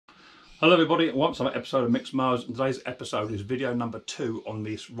Hello everybody, welcome to another episode of Micks Mowers, and today's episode is video number 2 on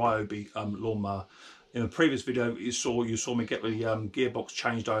this Ryobi lawnmower. In the previous video you saw me get the gearbox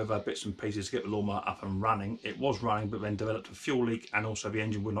changed over, bits and pieces to get the lawnmower up and running. It was running but then developed a fuel leak, and also the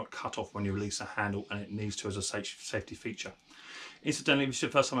engine would not cut off when you release the handle, and it needs to as a safety feature. Incidentally, if this is the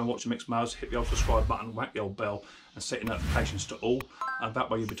first time I'm watching Micks Mowers, hit the old subscribe button, whack the old bell and set your notifications to all, and that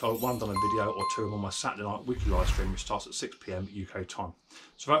way you'll be told one, done a video, or two on my Saturday night weekly live stream, which starts at 6 PM UK time.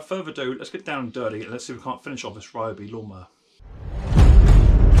 So without further ado, let's get down and dirty and let's see if we can't finish off this Ryobi lawnmower.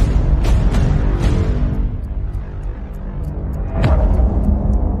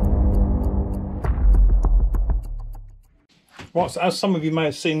 Right, so as some of you may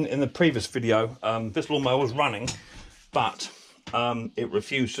have seen in the previous video, this lawnmower was running, but it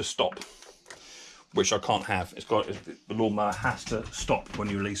refused to stop, which I can't have. The lawnmower has to stop when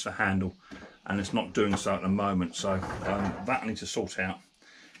you release the handle, and it's not doing so at the moment, so that I need to sort out.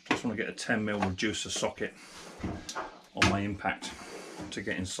 Just want to get a 10mm reducer socket on my impact to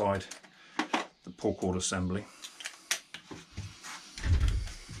get inside the pull cord assembly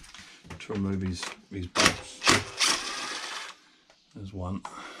to remove these bolts. There's one,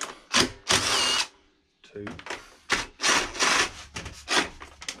 two.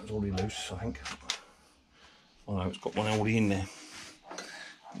 It's already loose, I think. Oh no, it's got one already in there.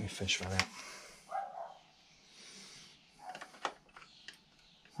 Let me fish that out.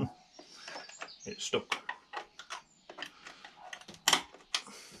 It's stuck.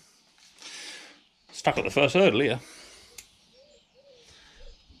 Stuck at the first hurdle here.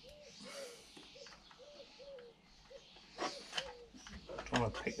 Trying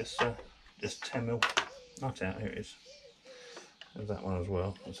to pick this 10mm nut out. Here it is. There's that one as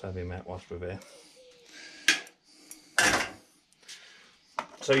well. Let's have him out whilst we're there.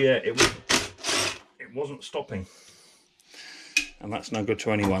 So yeah, it wasn't stopping, and that's no good to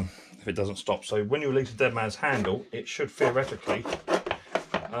anyone if it doesn't stop. So when you release a dead man's handle, it should theoretically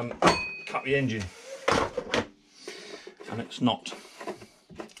cut the engine, and it's not.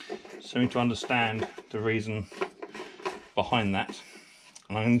 So we need to understand the reason behind that,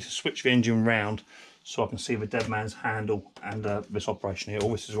 and I need to switch the engine round so I can see the dead man's handle and this operation here.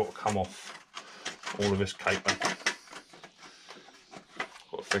 All this is what will come off all of this caper.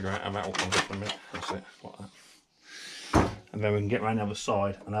 Got to figure out how that all comes off in a minute. That's it, like that. And then we can get around the other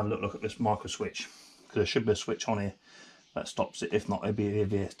side and have a look at this micro switch, because there should be a switch on here that stops it. If not, it'll be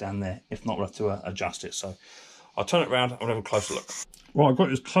ABS down there. If not, we'll have to adjust it. So I'll turn it around and we'll have a closer look. Right, I've got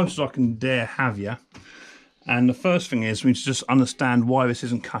it as close as I can dare have you. And the first thing is we need to just understand why this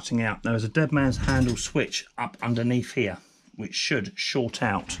isn't cutting out. There is a dead man's handle switch up underneath here, which should short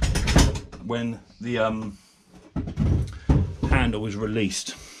out when the handle is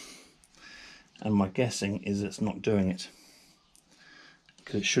released. And my guessing is it's not doing it,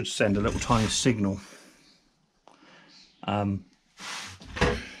 because it should send a little tiny signal to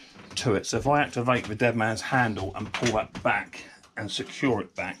it. So if I activate the dead man's handle and pull that back and secure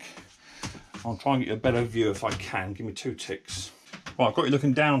it back, I'll try and get you a better view if I can. Give me 2 ticks. Right, I've got you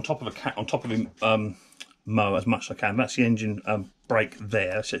looking down on top of the mower as much as I can. That's the engine brake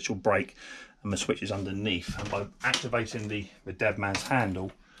there. That's the actual brake, and the switch is underneath. And by activating the dead man's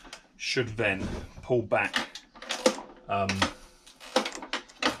handle, should then pull back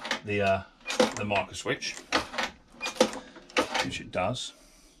the marker switch, which it does.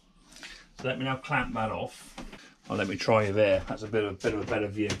 So let me now clamp that off. Well, let me try you there. That's a bit of a better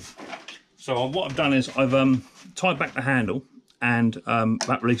view. So what I've done is I've tied back the handle, and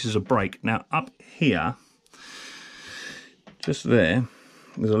that releases a brake. Now up here, just there,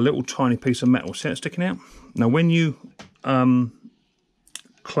 there's a little tiny piece of metal. See it sticking out? Now when you let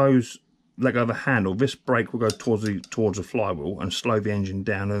go of the handle, this brake will go towards the flywheel and slow the engine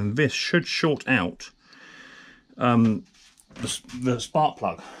down, and this should short out the spark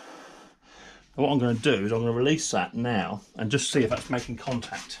plug. Now what I'm going to do is I'm going to release that now and just see if that's making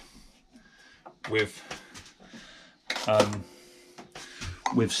contact with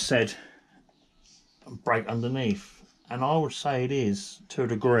said brake underneath, and I would say it is to a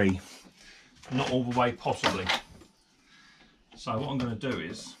degree, not all the way possibly. So what I'm going to do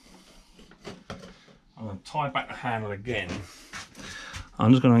is I'm going to tie back the handle again. I'm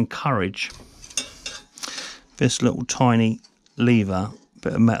just going to encourage this little tiny lever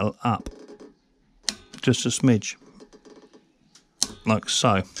bit of metal up just a smidge, like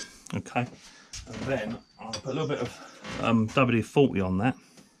so. Okay. And then I'll put a little bit of WD-40 on that,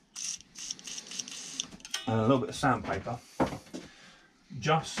 and a little bit of sandpaper,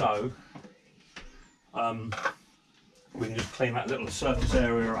 just so we can just clean that little surface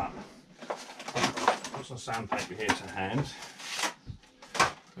area up. Got some sandpaper here to hand.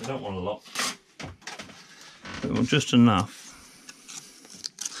 We don't want a lot. We want just enough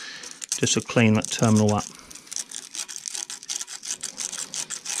just to clean that terminal up.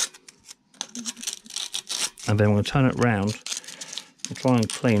 And then we're going to turn it round and try and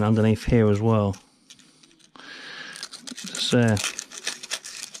clean underneath here as well. Just there.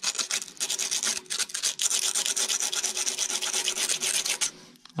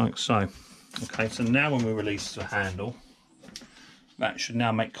 Like so. Okay, so now when we release the handle, that should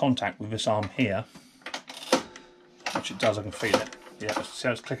now make contact with this arm here, which it does. I can feel it. Yeah, see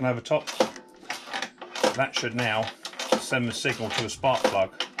how it's clicking over top? That should now send the signal to the spark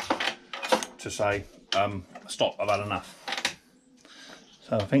plug to say, stop, I've had enough.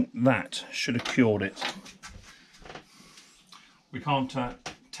 So I think that should have cured it. We can't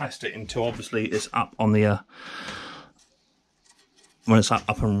test it until obviously it's up on the when it's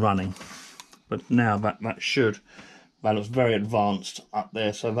up and running. But now that looks very advanced up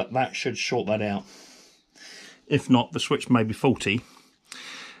there, so that should sort that out. If not, the switch may be faulty,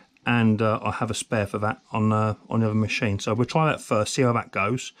 and I have a spare for that on the other machine. So we'll try that first, see how that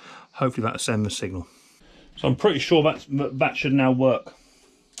goes. Hopefully that'll send the signal. So I'm pretty sure that should now work.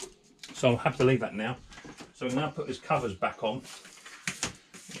 So I'm happy to leave that now. So we'll now put these covers back on,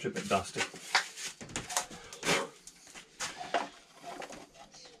 which are a bit dusty.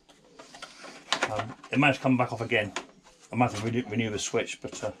 It might come back off again. I might have to renew the switch,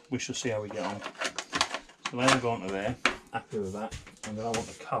 but we shall see how we get on. So then we'll go onto there, happy with that. And then I want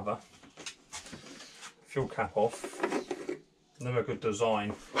the cover, fuel cap off. Never a good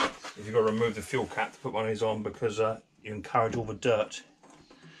design if you've got to remove the fuel cap to put one of these on, because you encourage all the dirt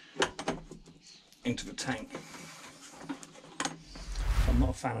into the tank. I'm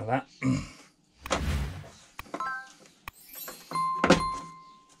not a fan of that.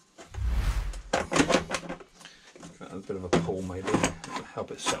 A bit of a pull maybe to help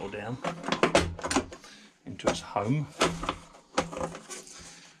it settle down into its home.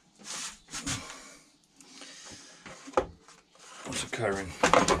 What's occurring?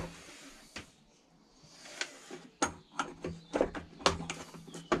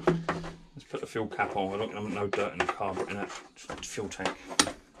 Let's put the fuel cap on. We're not going to have no dirt in the car, but in that fuel tank.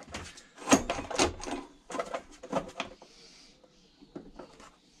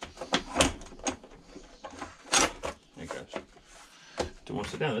 There it goes. Don't want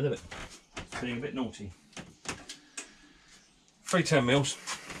to sit down, is it? It's being a bit naughty. 310 mils.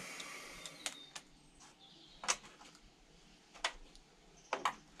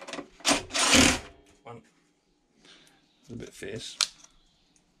 One. It's a bit fierce.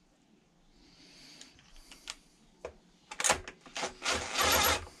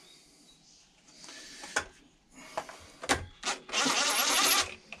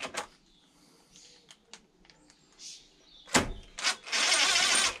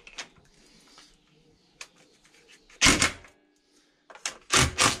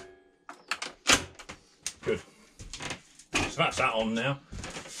 Good. So that's that on now.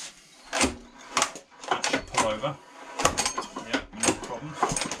 That should pull over. Yeah, no problems.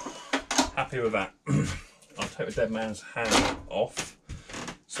 Happy with that. I'll take the dead man's hand off.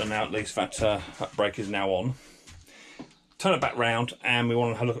 So now at least that brake is now on. Turn it back round, and we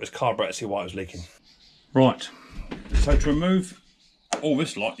want to have a look at this carburetor to see why it was leaking. Right. So to remove all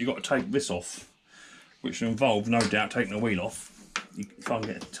this lot, you've got to take this off, which will involve, no doubt, taking the wheel off. If I can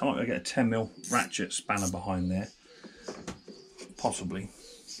get a 10mm ratchet spanner behind there, possibly,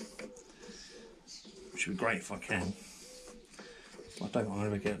 which would be great if I can. I don't want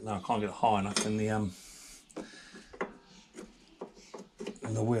to get. No, I can't get it high enough in the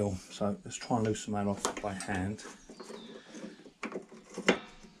wheel. So let's try and loosen that off by hand.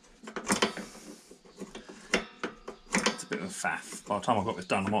 It's a bit of a faff. By the time I've got this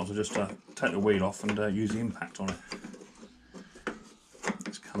done, I might as well just take the wheel off and use the impact on it.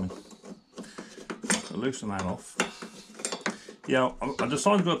 So loosen that off. Yeah, I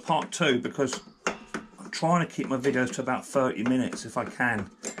decided to do a part 2 because I'm trying to keep my videos to about 30 minutes if I can.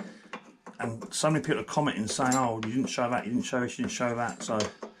 And so many people are commenting saying, oh, you didn't show that, you didn't show this, you didn't show that. So,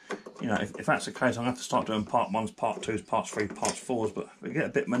 you know, if that's the case, I'm going to have to start doing part 1s, part 2s, part 3s, part 4s. But it get a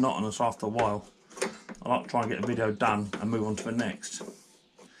bit monotonous after a while. I like to try and get a video done and move on to the next.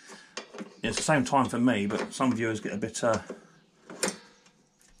 It's the same time for me, but some viewers get a bit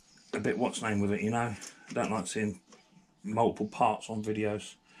what's name with it, you know. I don't like seeing multiple parts on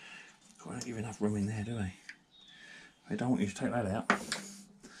videos. God, I don't give enough room in there, do they? They don't want you to take that out.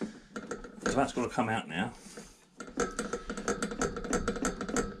 So that's got to come out now.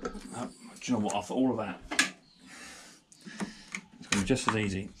 Oh, do you know what? After all of that, it's going to be just as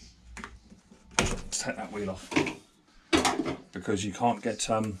easy to take that wheel off, because you can't get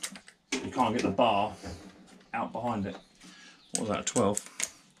the bar out behind it. What was that, 12?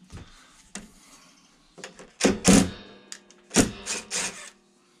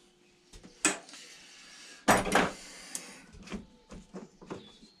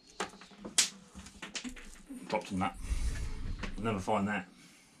 Dropped in that. Never find that.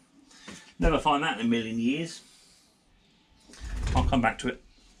 Never find that in a million years. I'll come back to it.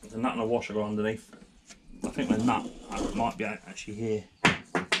 The nut and a washer go underneath. I think the nut might be actually here.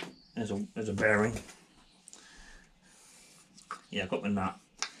 There's a bearing. Yeah, I've got the nut.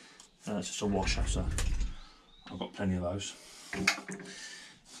 It's just a washer, so I've got plenty of those.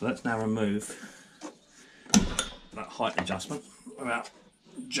 So let's now remove that height adjustment without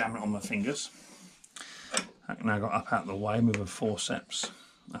jamming it on my fingers. That now got up out of the way, move a forceps.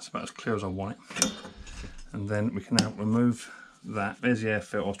 That's about as clear as I want it. And then we can now remove that. There's the air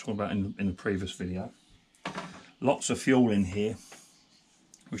filter I was talking about in the previous video. Lots of fuel in here,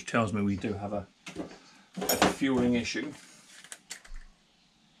 which tells me we do have a fueling issue.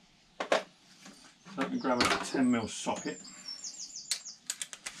 So let me grab a 10mm socket.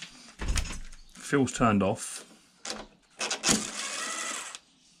 Fuel's turned off.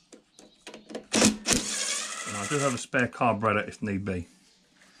 And I do have a spare carburetor if need be.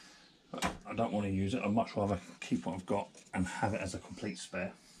 But I don't want to use it. I'd much rather keep what I've got and have it as a complete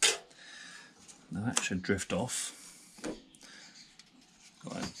spare. Now that should drift off.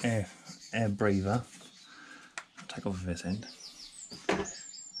 Got an air breather. I'll take off this end. Oh,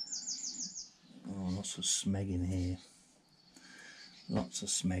 lots of smeg in here. Lots of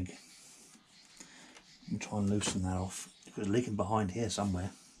smeg. I'm trying to loosen that off. It's leaking behind here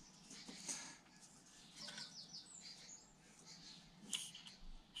somewhere.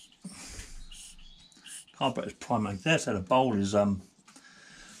 Carburetor's primary. There, so the bowl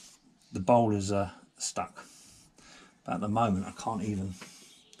is stuck. But at the moment, I can't even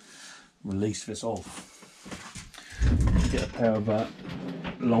release this off. Get a pair of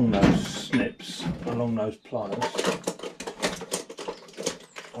long nose snips, a long nose pliers.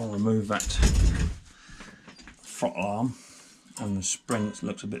 I'll remove that throttle arm, and the spring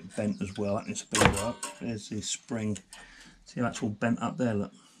looks a bit bent as well. That needs a bit of work. There's the spring. See, that's all bent up there.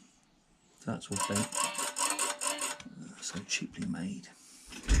 Look, that's all bent. So cheaply made.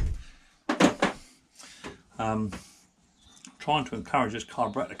 Trying to encourage this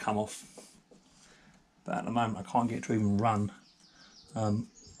carburetor to come off, but at the moment I can't get it to even run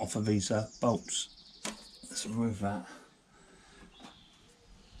off of these bolts. Let's remove that.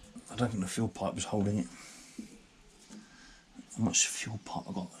 I don't think the fuel pipe was holding it. How much fuel pipe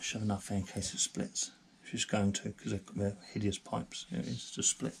I've got? I should have enough there in case it splits. It's just going to, because they're hideous pipes. It is just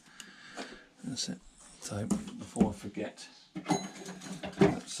split. That's it. So before I forget,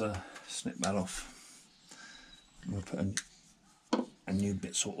 let's snip that off. I'm going to put a new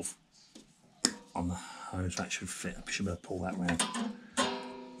bit sort of on the hose. That should fit. I should be able to pull that round.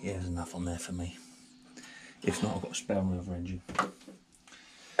 Yeah, there's enough on there for me. If not, I've got a spare on the other engine.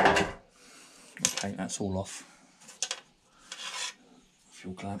 Okay, that's all off.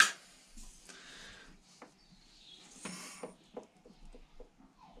 Fuel clamp.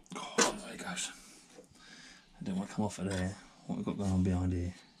 Oh, there it goes. I don't want to come off of there. What we've got going on behind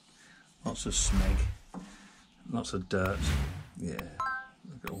here? Lots of smeg. Lots of dirt. Yeah,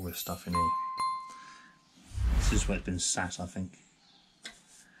 look at all this stuff in here. This is where it's been sat, I think.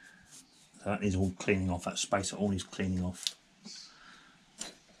 So that needs all cleaning off. That spacer all needs cleaning off.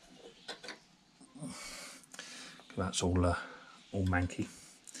 That's all manky.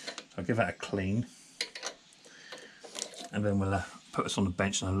 So I'll give that a clean, and then we'll put this on the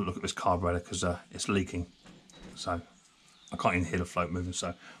bench and have a look at this carburetor, because it's leaking. So I can't even hear the float moving.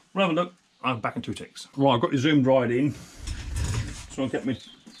 So we'll have a look. I'm back in 2 ticks. Right, I've got the zoomed right in. So I'll get my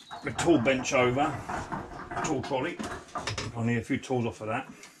tool bench over, tool trolley. I'll need a few tools off of that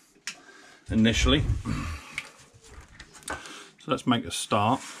initially. So let's make a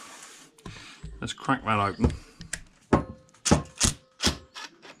start. Let's crack that open.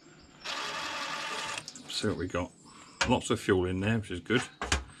 See what we got. Lots of fuel in there, which is good.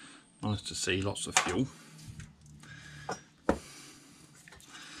 Nice to see, lots of fuel.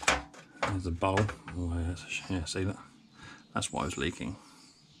 There's a bowl. Oh, yeah, see that? That's why it was leaking.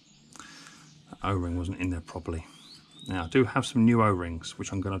 That O-ring wasn't in there properly. Now I do have some new O-rings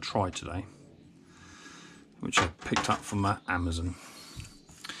which I'm going to try today, which I picked up from Amazon.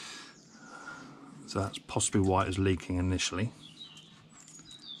 So that's possibly why it was leaking initially.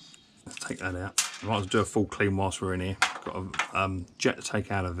 Let's take that out. I might as well do a full clean whilst we're in here. Got a jet to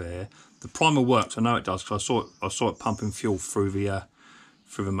take out of there. The primer works. I know it does, because I saw it pumping fuel through the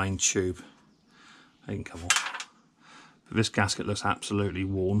main tube. It didn't come off. But this gasket looks absolutely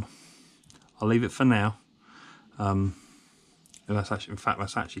worn. I'll leave it for now. That's actually, in fact,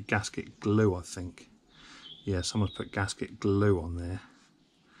 that's actually gasket glue, I think. Yeah, someone's put gasket glue on there,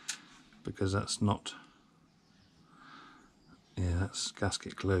 because that's not. Yeah, that's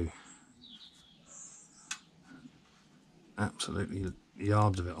gasket glue. Absolutely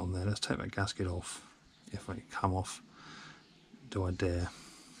yards of it on there. Let's take that gasket off. If I can come off, do I dare?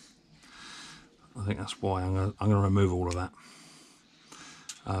 I think that's why I'm gonna remove all of that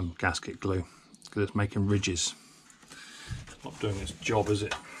gasket glue, because it's making ridges. It's not doing its job, is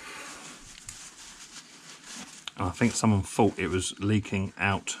it? And I think someone thought it was leaking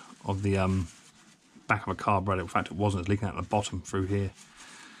out of the back of a carburetor. In fact, it wasn't. It's leaking out the bottom through here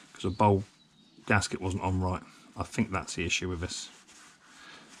because the bulb gasket wasn't on right. I think that's the issue with this.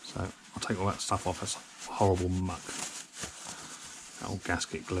 So I'll take all that stuff off. That's horrible muck. That old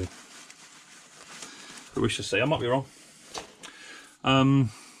gasket glue. But we shall see. I might be wrong.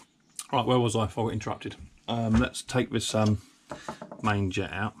 Right, where was I before I got interrupted? Let's take this main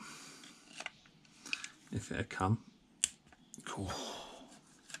jet out. If it'll come. Cool.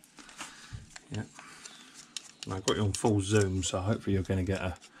 Yeah. And I've got you on full zoom, so hopefully you're going to get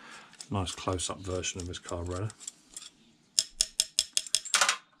a nice close-up version of this carburetor.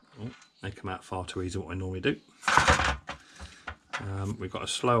 Oh, they come out far too easy, what I normally do. We've got a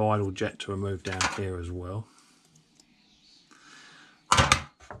slow idle jet to remove down here as well.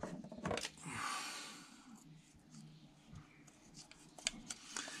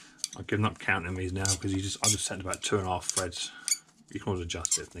 I've given up counting these now because I just set about 2.5 threads. You can always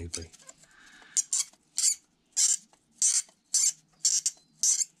adjust it if need be.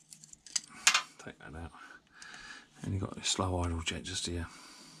 Take that out. And you've got this slow idle jet just here.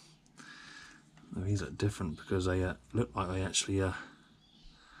 Now these look different because they look like they actually are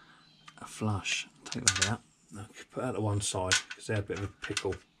flush. Take that out. Now put that to one side because they're a bit of a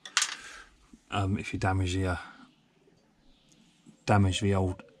pickle. If you damage the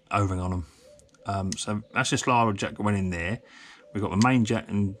old O-ring on them. So that's just slow idle jet went in there. We've got the main jet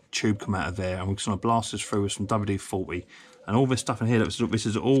and tube come out of there, and we're just going to blast this through with some WD-40. And all this stuff in here, this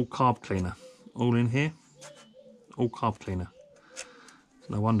is all carb cleaner. All in here, all carb cleaner.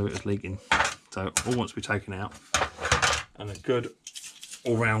 No wonder it was leaking. So all wants to be taken out, and a good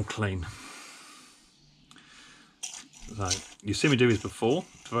all-round clean. So you've seen me do this before.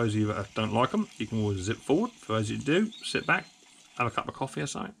 For those of you that don't like them, you can always zip forward. For those of you who do, sit back, have a cup of coffee or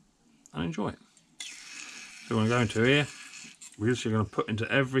something, and enjoy it. So we're going to go into here. We're just going to put into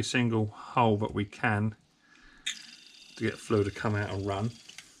every single hole that we can to get fluid to come out and run.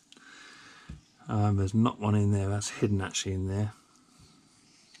 There's not one in there, that's hidden actually in there.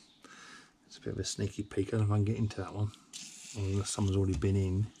 It's a bit of a sneaky peek. I don't know if I can get into that one, unless someone's already been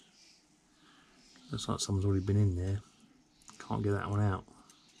in. Looks like someone's already been in there. Can't get that one out.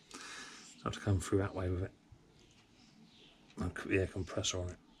 So I have to come through that way with it. Yeah, compressor on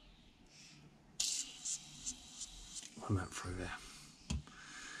it. Run that through there.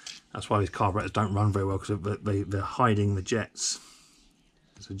 That's why these carburetors don't run very well, because they're hiding the jets.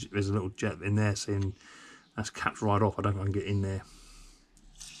 There's a little jet in there saying that's capped right off. I don't know if I can get in there.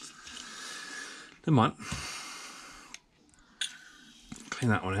 Never mind.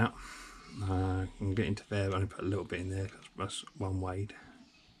 Clean that one out. I can get into there, but I only put a little bit in there because that's one wade.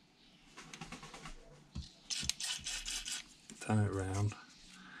 Turn it around.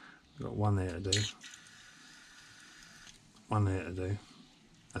 We've got one there to do. One there to do.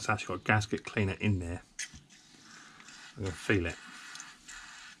 That's actually got gasket cleaner in there. I'm going to feel it.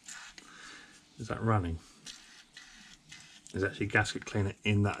 Is that running? There's actually gasket cleaner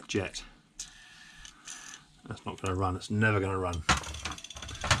in that jet. That's not going to run. It's never going to run.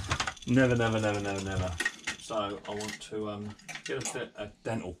 Never, never, never, never, never. So I want to get a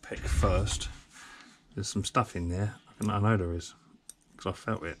dental pick first. There's some stuff in there. I know there is, because I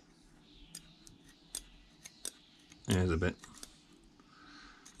felt it. There's a bit.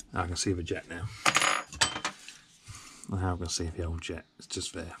 I can see the jet now. Now I can see the old jet. It's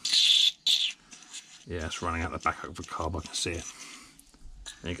just there. Yeah, it's running out the back of the carb. I can see it.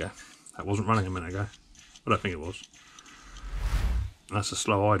 There you go. That wasn't running a minute ago. I don't think it was. And that's a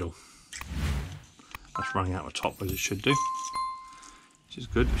slow idle. That's running out the top as it should do, which is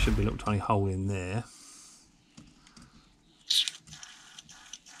good. There should be a little tiny hole in there.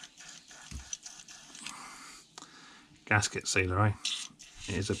 Gasket sealer, eh?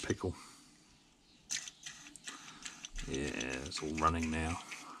 It is a pickle. Yeah, it's all running now.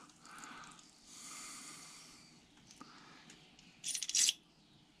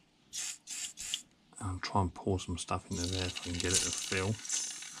 I'll try and pour some stuff into there if I can get it to fill.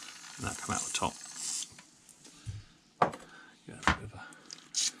 And that come out the top.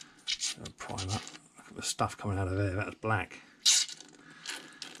 stuff coming out of there. That was black.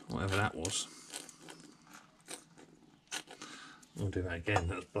 Whatever that was. We'll do that again.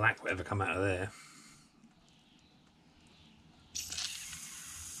 That was black, whatever come out of there.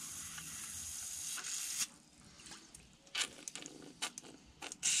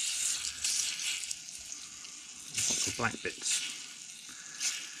 Lots of black bits.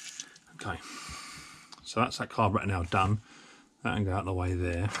 Okay. So that's that carburetor now done. That can go out of the way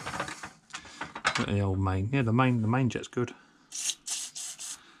there. The old main. Yeah, the main jet's good.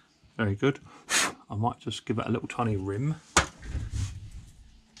 Very good. I might just give it a little tiny rim,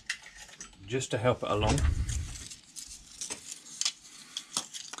 just to help it along.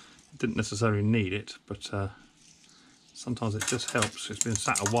 Didn't necessarily need it, but sometimes it just helps. It's been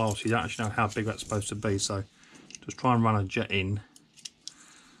sat a while, so you don't actually know how big that's supposed to be. So just try and run a jet in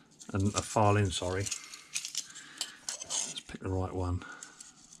and a file in. Sorry. Let's pick the right one.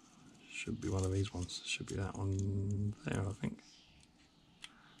 Should be one of these ones. Should be that one there, I think.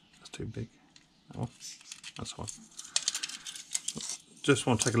 That's too big. That one. That's one. Just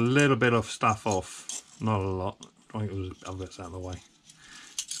want to take a little bit of stuff off, not a lot. I think it was other bits out of the way.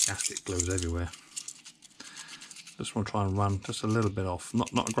 Gasket glues everywhere. Just want to try and run just a little bit off,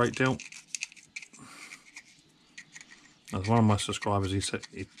 not a great deal. As one of my subscribers, he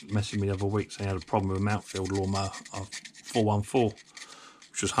messaged me the other week saying he had a problem with a Mountfield lawnmower 414,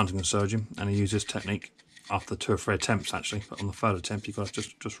 which was hunting and surging, and he used this technique after 2 or 3 attempts actually, but on the 3rd attempt he got it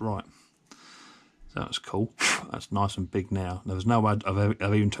just right. So that's cool. That's nice and big now. There was no way I've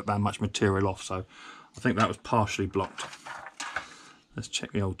even took that much material off, so I think that was partially blocked. Let's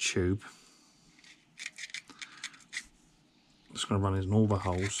check the old tube. Just going to run in all the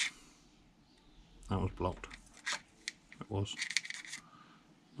holes. That was blocked. It was.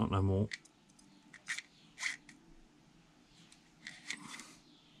 Not no more.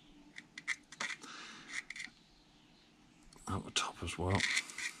 Out the top as well.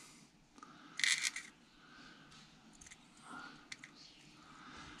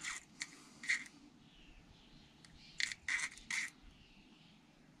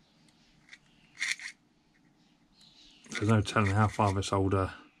 There's no telling how far this old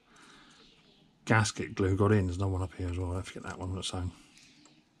gasket glue got in. There's no one up here as well. Don't forget that one on its own.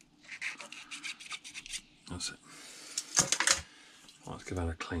 That's it. Let's give that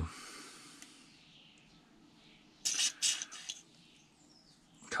a clean.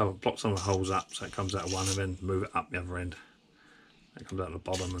 Block some of the holes up so it comes out of one, and then move it up the other end. It comes out of the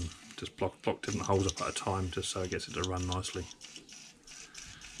bottom, and just block different holes up at a time, just so it gets it to run nicely.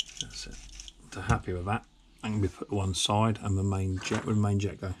 That's it. So happy with that. I'm going to put one side and the main jet. Where the main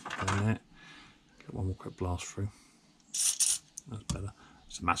jet go? Down there. Get one more quick blast through. That's better.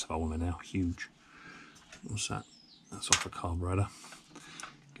 It's a massive hole in there now, huge. What's that? That's off the carburetor.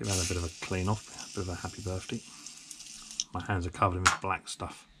 Give that a bit of a clean off, a bit of a happy birthday. My hands are covered in this black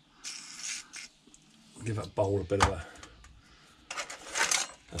stuff. Give that bowl a bit of a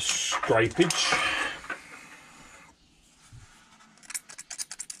scrapage.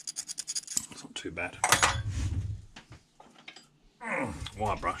 It's not too bad.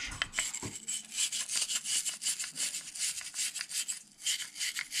 Wire brush.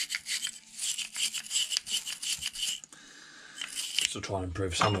 Just to try and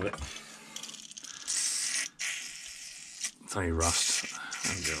improve some of it. It's only rust.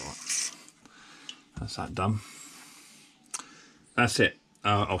 That'll be alright. That's that done. That's it.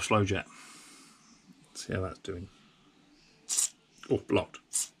 I'll slow jet. See how that's doing. Oh, blocked.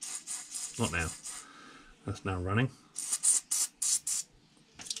 Not now. That's now running.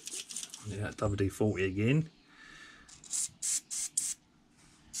 Yeah, WD-40 again.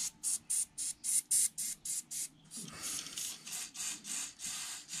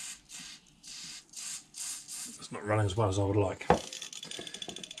 It's not running as well as I would like.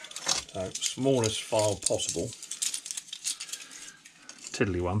 So, smallest file possible.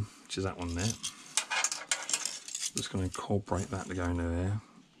 Tiddly one, which is that one there. Just going to incorporate that to go into there.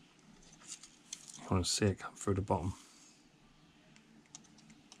 You want to see it come through the bottom.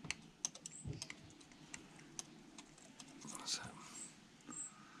 That's it.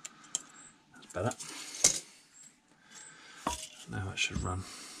 That's better. Now it should run.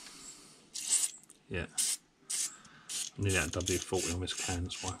 Yeah. I need that W40 on this can,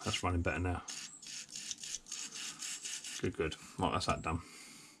 that's why. That's running better now. Good. Right, that's that done.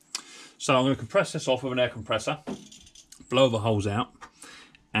 So I'm going to compress this off with an air compressor, blow the holes out,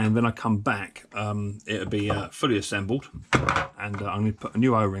 and then I come back. It'll be fully assembled, and I'm going to put a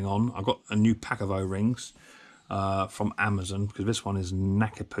new O-ring on. I've got a new pack of O-rings from Amazon, because this one is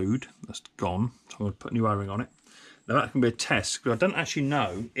knackerpooed. That's gone. So I'm going to put a new O-ring on it. Now that can be a test, because I don't actually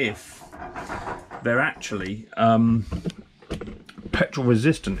know if they're actually petrol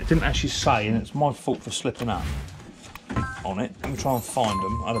resistant. It didn't actually say, and it's my fault for slipping up on it. Let me try and find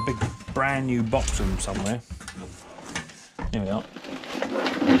them. I had a big brand new box of them somewhere. Here we are.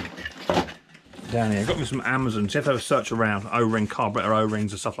 Down here, got me some Amazon. So you have to have a search around O-ring, carburetor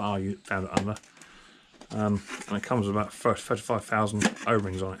O-rings and stuff like that. Oh, you found it under. And it comes with about 35,000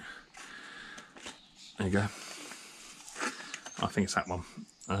 O-rings on it. There you go. I think it's that one.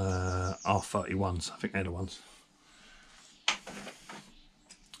 R31s. I think they're the ones.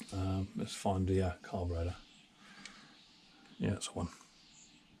 Let's find the carburetor. Yeah, that's the one.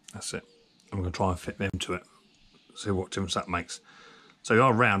 That's it. I'm going to try and fit them to it. See what difference that makes. So they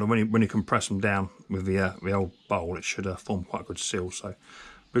are round, and when you compress them down with the old bowl, it should form quite a good seal. So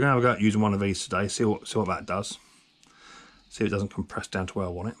we're going to have a go at using one of these today. See what that does. See if it doesn't compress down to where I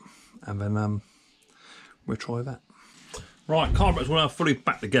want it, and then we'll try that. Right, carburetor's now fully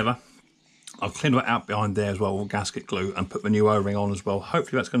back together. I've cleaned it out behind there as well with gasket glue and put the new O-ring on as well.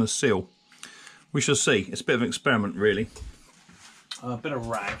 Hopefully that's going to seal. We shall see. It's a bit of an experiment, really. A bit of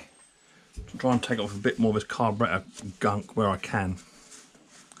rag to try and take off a bit more of this carburetor gunk where I can.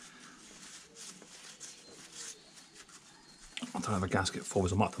 I don't have a gasket for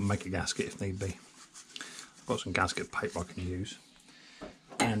this. I might have to make a gasket if need be. I've got some gasket paper I can use.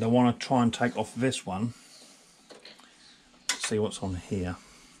 And I want to try and take off this one. See what's on here.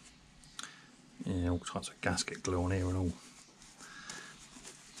 Yeah, all types of gasket glue on here and all.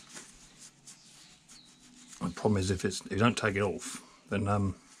 The problem is if you don't take it off,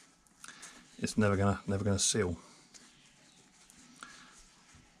 then it's never gonna seal.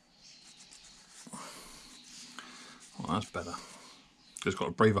 Well, that's better. It's got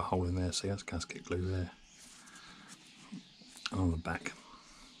a breather hole in there. See, that's gasket glue there. And on the back.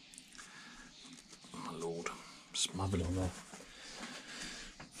 Oh my lord, smothered on there.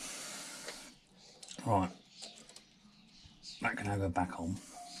 Right, that can now go back on.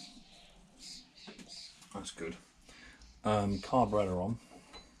 That's good. Carburetor on.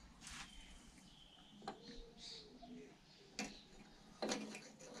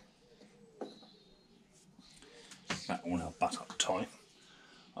 That will now butt up tight.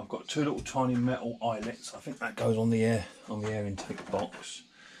 I've got two little tiny metal eyelets. I think that goes on the air intake box.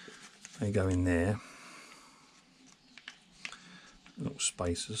 They go in there. Little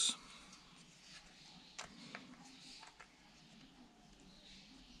spacers.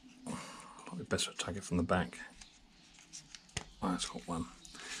 Probably best to take it from the back. Oh, that's got one.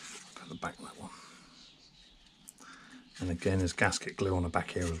 I'll go to the back of that one. And again, there's gasket glue on the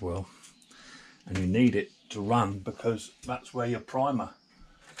back here as well. And you need it to run because that's where your primer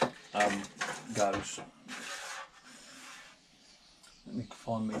goes. Let me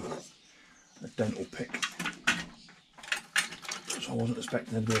find me a dental pick. So I wasn't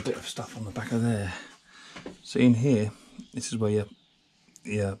expecting there to be a bit of stuff on the back of there. See in here, this is where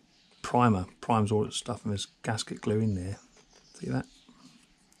your primer primes all the stuff, and there's gasket glue in there. See that?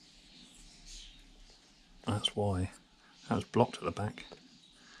 That's why that was blocked at the back.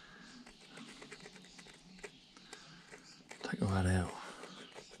 Take all that out.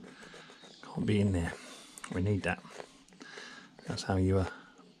 Can't be in there. We need that. That's how you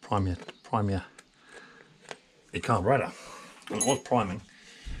prime your carburetor. Well, it was priming.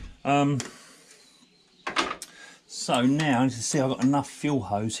 So now I need to see I've got enough fuel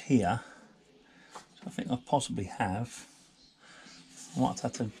hose here. So I think I possibly have. I might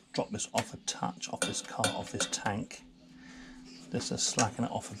have to drop this off a touch off this tank. Just to slacken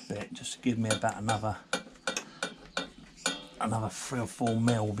it off a bit, just to give me about another 3 or 4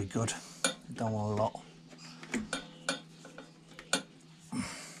 mil will be good. Don't want a lot.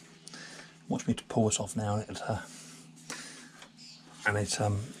 Watch me to pull this off now, and it's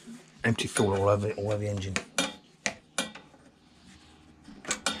empty fuel all over the engine.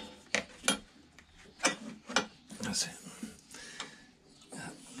 That's it.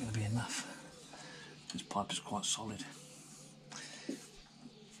 Going to be enough. This pipe is quite solid.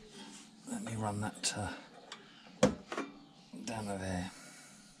 Let me run that down to there.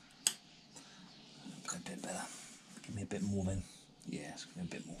 A bit better. Give me a bit more then. Yeah, it's going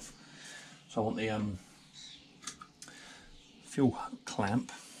to be a bit more. So I want the fuel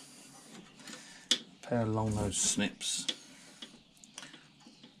clamp. Pair along those snips.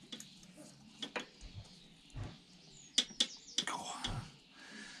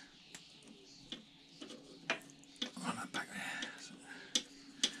 Run that back there.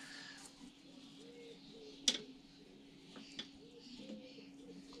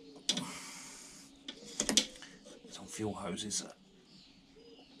 Some fuel hoses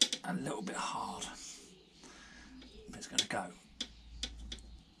a little bit hard, but it's going to go.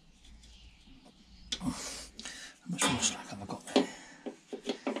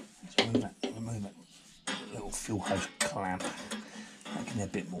 fuel hose clamp. That can be a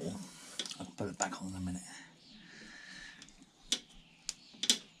bit more. I'll put it back on in a minute.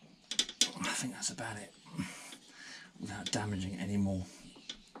 I think that's about it, without damaging it anymore.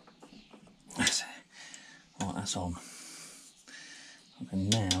 That's it. Right, that's on. I can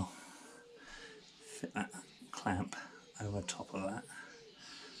now fit that clamp over top of that,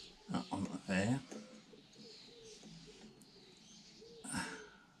 on there.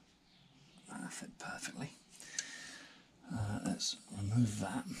 That'll fit perfectly. Let's remove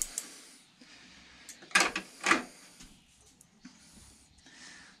that.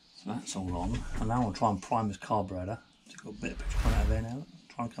 So that's all on, and now I'll try and prime this carburetor. It's got a bit of picture coming out of there now.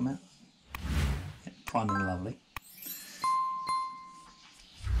 Try and come out. Yeah, priming lovely.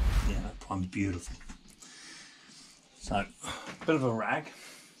 Yeah, that prime's beautiful. So, a bit of a rag.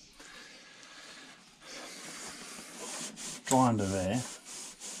 Dry under there.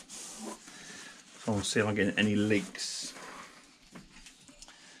 So I'll see if I'm getting any leaks.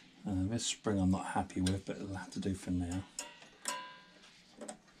 This spring I'm not happy with, but it'll have to do for now.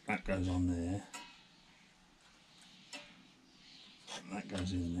 That goes on there. That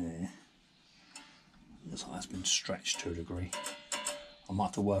goes in there. Looks like that's been stretched to a degree. I might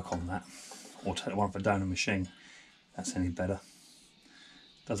have to work on that, or take one for down a machine. If that's any better.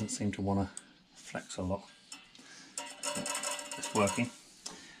 Doesn't seem to want to flex a lot. But it's working.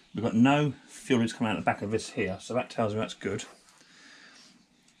 We've got no fuel leaks coming out the back of this here, so that tells me that's good.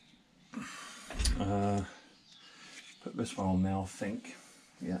 Put this one on now, I think.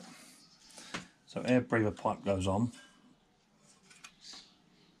 Yeah. So air breather pipe goes on.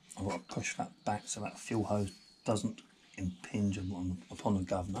 I've got to push that back so that fuel hose doesn't impinge upon the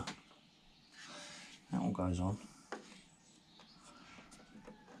governor. That one goes on.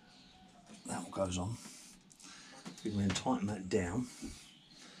 That one goes on. We can then tighten that down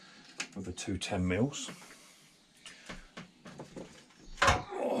with the two 10mm.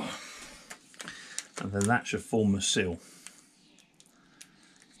 And then that should form the seal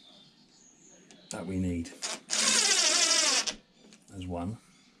that we need. There's one.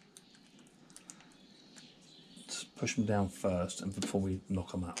 Let's push them down first and before we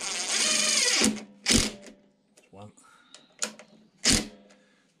knock them up. There's one.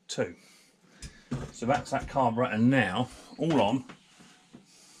 Two. So that's that carburetor now, all on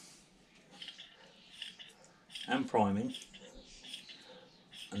and priming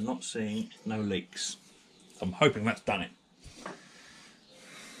and not seeing no leaks. So I'm hoping that's done it.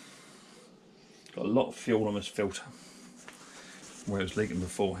 Got a lot of fuel on this filter where it was leaking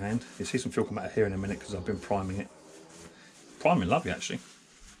beforehand. You see some fuel come out of here in a minute because I've been priming it. Priming lovely actually.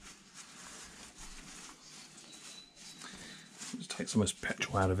 Let's take some of this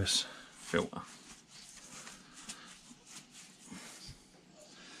petrol out of this filter.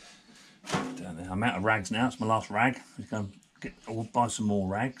 Down there. I'm out of rags now, it's my last rag. I'm going to buy some more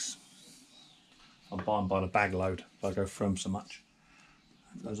rags. I'll buy them by the bag load if I go through them so much.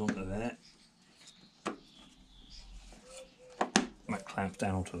 That goes onto there. That clamps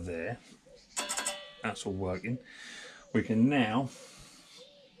down onto there. That's all working. We can now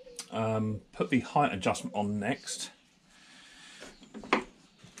put the height adjustment on next.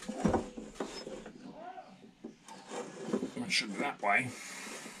 That should be that way.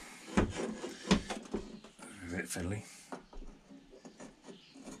 A bit fiddly.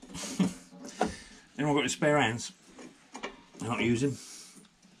 Anyone got any spare hands? I'm not using.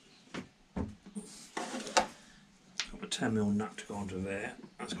 Got a 10mm nut to go onto there.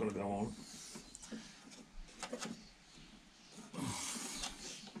 That's got to go on.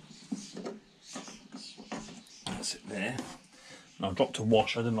 That's it there. And I dropped a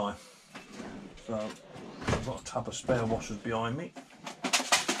washer, didn't I? So I've got a tub of spare washers behind me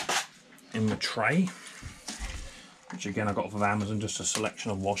in the tray, which again I got off of Amazon, just a selection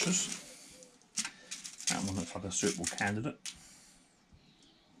of washers. That one looks like a suitable candidate.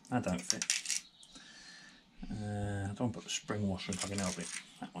 That don't fit. I don't want to put the spring washer if I can help it.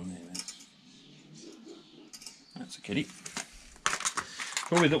 That one there then. That's a kitty.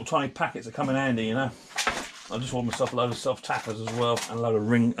 All these little tiny packets are coming handy, you know. I just want myself a load of self-tappers as well, and a load of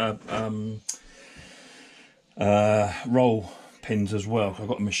ring roll pins as well. I've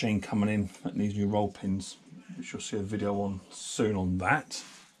got a machine coming in that needs new roll pins, which you'll see a video on soon on that.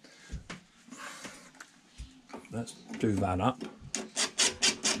 Let's do that up.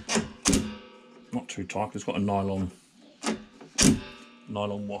 Not too tight, because it's got a nylon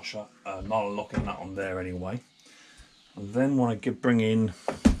washer, nylon locking nut on there anyway. And then when I bring in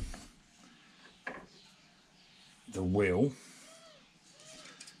the wheel,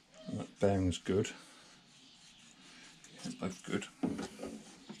 that bearing's good. Yeah, both good.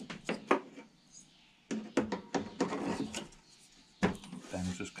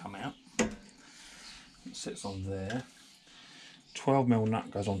 nuggets on there. 12mm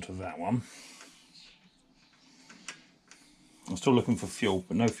nut goes onto that one. I'm still looking for fuel,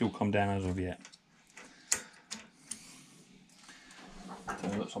 but no fuel come down as of yet. So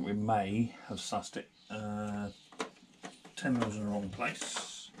it looks like we may have sussed it. 10mm in the wrong place.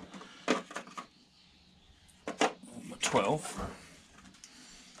 12.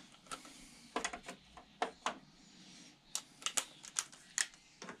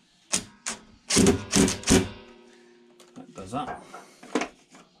 That does that.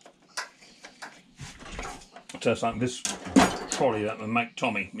 I'll tell you something, this trolley that my mate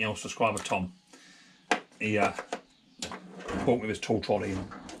Tommy, my old subscriber Tom, he bought me this tall trolley.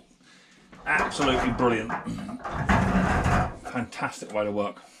 Absolutely brilliant. Fantastic way to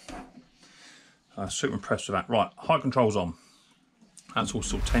work. Super impressed with that. Right, high control's on. That's all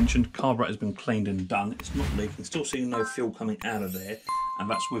still tensioned. Carburetor's been cleaned and done. It's not leaking. Still seeing no fuel coming out of there. And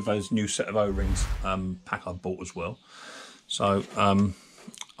that's with those new set of O-rings pack I bought as well. So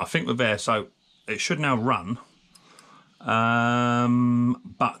I think we're there. So it should now run.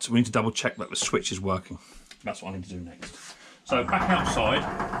 But we need to double check that the switch is working. That's what I need to do next. So back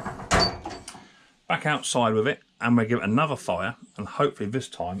outside with it, and we'll give it another fire, and hopefully this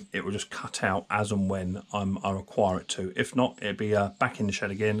time it will just cut out as and when I require it to. If not, it'll be back in the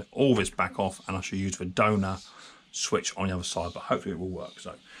shed again, all this back off, and I shall use the donor switch on the other side, but hopefully it will work.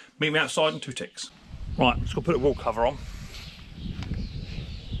 So meet me outside in 2 ticks. Right, let's go put the wall cover on.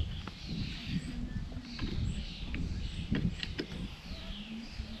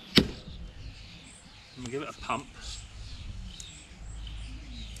 And we'll give it a pump.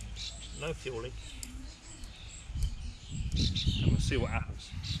 No fuel leak. And we'll see what happens.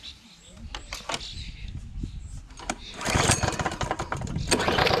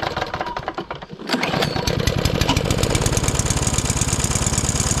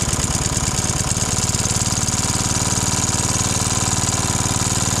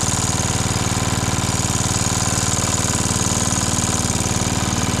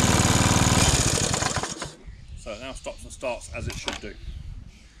 So it now stops and starts as it should do.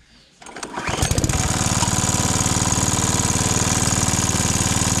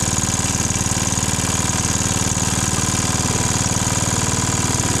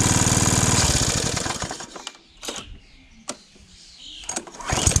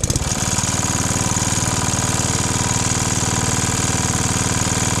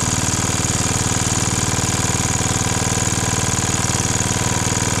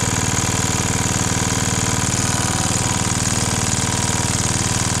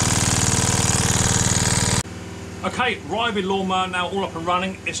 Okay, Ryobi lawnmower now all up and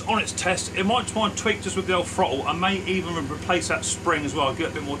running. It's on its test. It might try and tweak just with the old throttle. I may even replace that spring as well,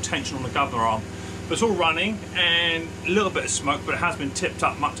 get a bit more tension on the governor arm. But it's all running, and a little bit of smoke, but it has been tipped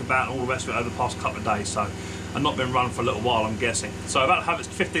up, mucked about, and all the rest of it over the past couple of days. So I've not been running for a little while, I'm guessing. So about to have its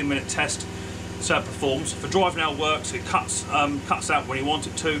 15-minute test. So it performs. For driving out works, it cuts out when you want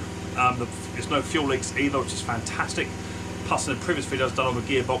it to. There's no fuel leaks either, which is fantastic. Plus in the previous video I've done on the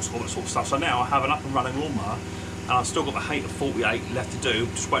gearbox, all that sort of stuff. So now I have an up and running lawnmower, and I've still got the Hater 48 left to do,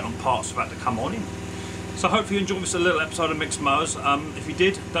 just waiting on parts for that to come on in. So hopefully you enjoyed this little episode of Micks Mowers. If you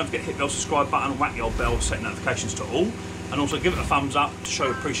did, don't forget to hit the old subscribe button, whack the old bell, set notifications to all, and also give it a thumbs up to show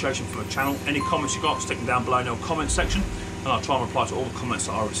appreciation for the channel. Any comments you got, stick them down below in the comment section, and I'll try and reply to all the comments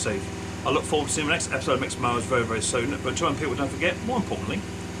that I receive. I look forward to seeing the next episode of Micks Mowers very, very soon. But to people, don't forget, more importantly,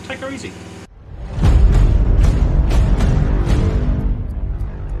 take her easy.